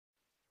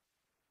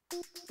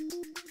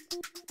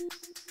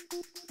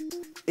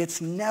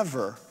It's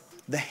never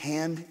the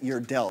hand you're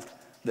dealt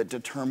that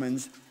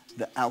determines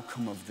the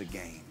outcome of the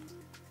game.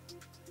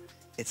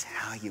 It's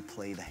how you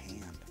play the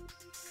hand.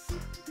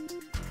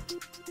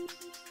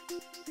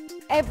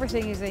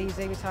 Everything is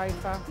easy with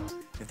Topher.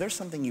 If there's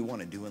something you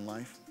want to do in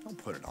life, don't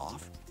put it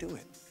off. Do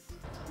it.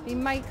 He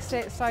makes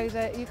it so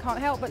that you can't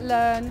help but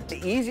learn.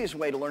 The easiest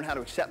way to learn how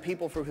to accept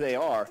people for who they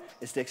are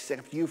is to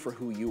accept you for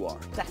who you are.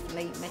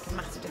 Definitely make a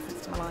massive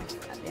difference to my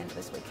life at the end of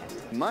this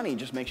weekend. Money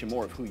just makes you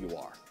more of who you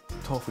are.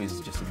 Topher is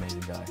just an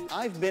amazing guy.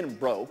 I've been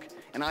broke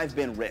and I've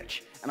been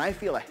rich, and I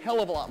feel a hell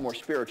of a lot more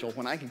spiritual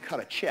when I can cut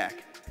a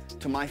check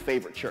to my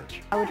favorite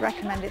church. I would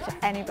recommend it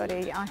to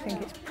anybody. I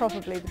think it's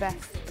probably the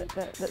best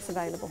that's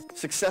available.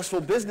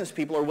 Successful business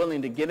people are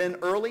willing to get in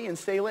early and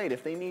stay late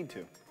if they need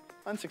to.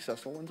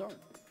 Unsuccessful ones aren't.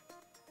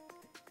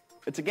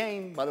 It's a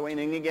game, by the way, in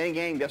any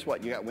game, guess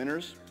what? You got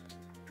winners,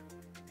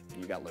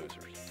 you got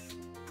losers.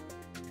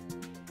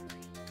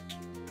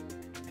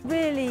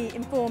 Really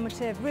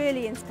informative,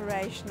 really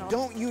inspirational.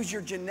 Don't use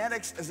your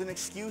genetics as an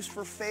excuse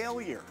for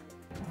failure.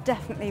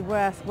 Definitely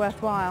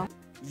worthwhile.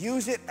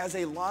 Use it as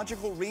a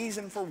logical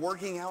reason for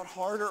working out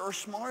harder or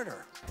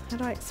smarter. How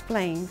do I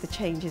explain the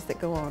changes that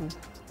go on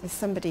with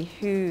somebody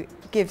who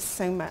gives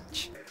so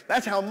much?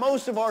 That's how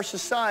most of our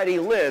society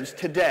lives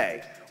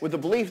today, with the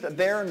belief that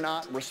they're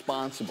not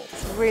responsible.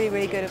 It's a really,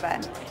 really good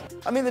event.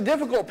 I mean, the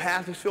difficult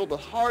path is filled with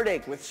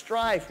heartache, with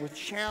strife, with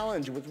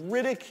challenge, with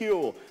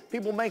ridicule,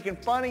 people making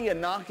fun of you,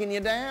 knocking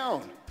you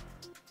down.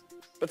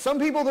 But some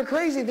people, they're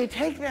crazy, they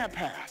take that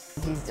path.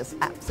 He's just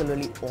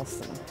absolutely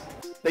awesome.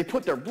 They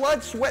put their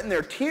blood, sweat, and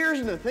their tears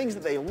into the things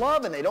that they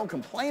love, and they don't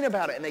complain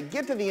about it, and they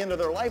get to the end of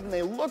their life, and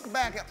they look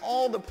back at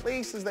all the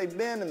places they've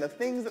been, and the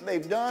things that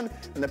they've done,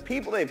 and the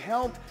people they've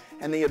helped,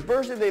 and the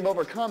adversity they've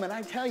overcome, and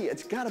I tell you,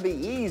 it's got to be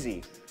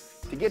easy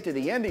to get to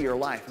the end of your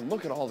life and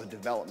look at all the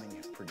development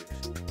you've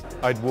produced.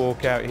 I'd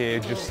walk out here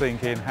just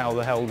thinking, how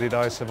the hell did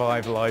I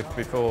survive life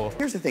before?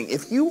 Here's the thing,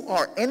 if you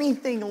are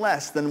anything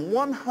less than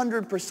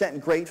 100%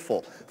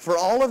 grateful for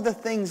all of the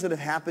things that have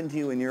happened to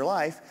you in your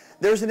life,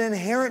 there's an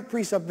inherent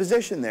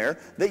presupposition there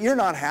that you're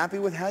not happy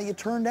with how you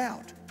turned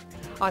out.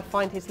 I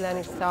find his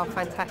learning style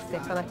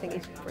fantastic, and I think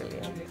he's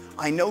brilliant.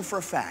 I know for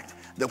a fact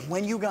that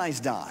when you guys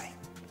die,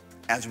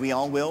 as we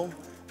all will,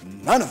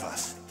 none of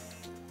us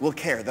will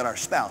care that our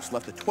spouse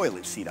left the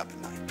toilet seat up at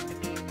night.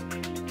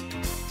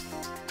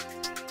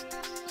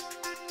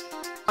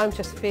 I'm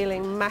just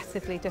feeling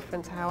massively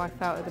different to how I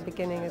felt at the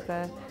beginning of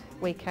the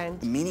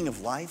weekend. The meaning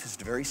of life is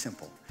very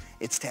simple.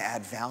 It's to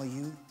add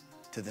value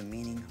to the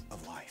meaning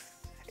of life.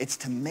 It's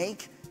to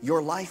make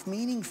your life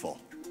meaningful.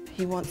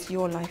 He wants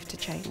your life to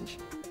change.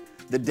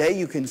 The day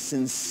you can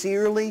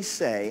sincerely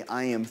say,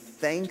 I am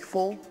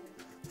thankful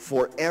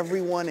for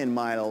everyone in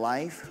my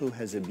life who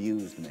has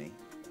abused me,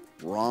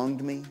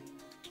 wronged me,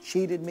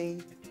 cheated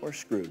me, or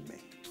screwed me,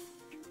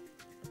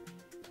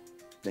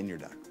 then you're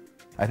done.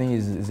 I think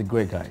he's a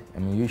great guy. I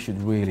mean, you should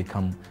really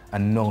come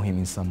and know him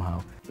in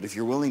somehow. But if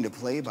you're willing to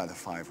play by the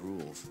 5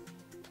 rules,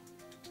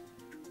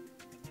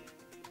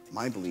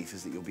 my belief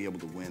is that you'll be able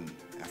to win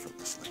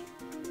effortlessly.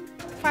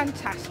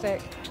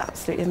 Fantastic.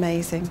 Absolutely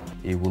amazing.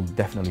 It will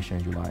definitely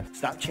change your life.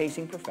 Stop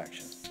chasing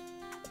perfection.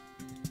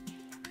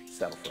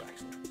 Settle for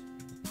excellence.